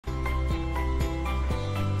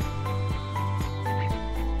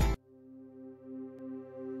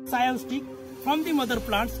scion stick from the mother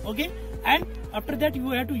plants, okay, and after that you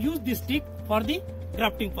have to use this stick for the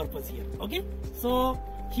grafting purpose here, okay. So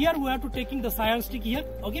here we have to taking the scion stick here,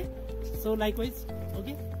 okay. So likewise,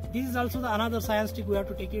 okay, this is also the another scion stick we have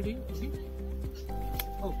to take it in,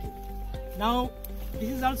 okay. Now this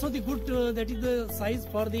is also the good that is the size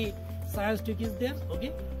for the scion stick is there,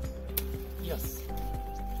 okay. Yes.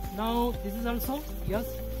 Now this is also, yes.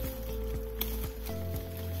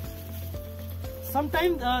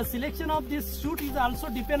 Sometimes selection of this shoot is also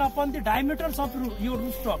depend upon the diameters of your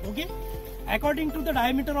rootstock, okay. According to the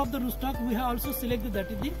diameter of the rootstock, we have also selected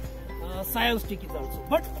that is the scion stick is also.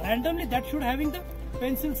 But randomly that should having the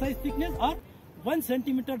pencil size thickness or 1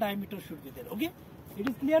 centimeter diameter should be there, okay. It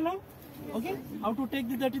is clear now, okay. How to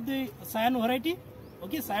take that is the scion variety,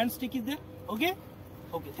 okay. Scion stick is there, okay.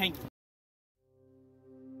 Okay, thank you.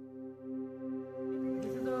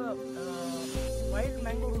 This is the white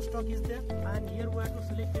mango rootstock is there, and here we have to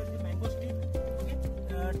select the mango stick, okay.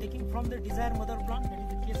 Taking from the desired mother plant, that is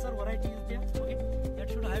the Kesar variety is there, okay. That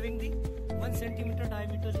should having the 1 centimeter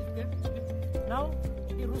diameter is there, okay. Now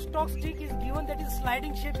the rootstock stick is given that is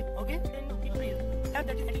sliding shape, okay. And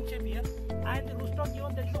that is sliding shape here, and the rootstock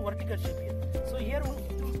given that is vertical shape here. So here we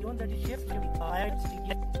have given that is shape stick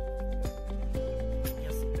here.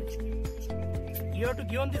 Yes. You have to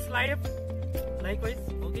given the slide likewise,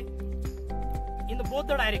 okay. In the both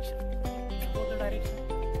the direction,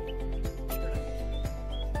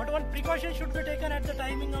 but one precaution should be taken at the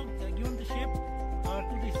timing of given the shape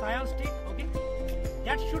to the scion stick, okay.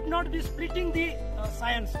 That should not be splitting the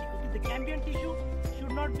scion stick, okay. The cambium tissue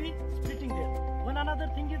should not be splitting there. One another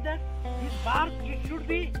thing is that this bark, it should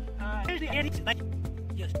be the edge, like,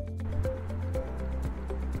 yes.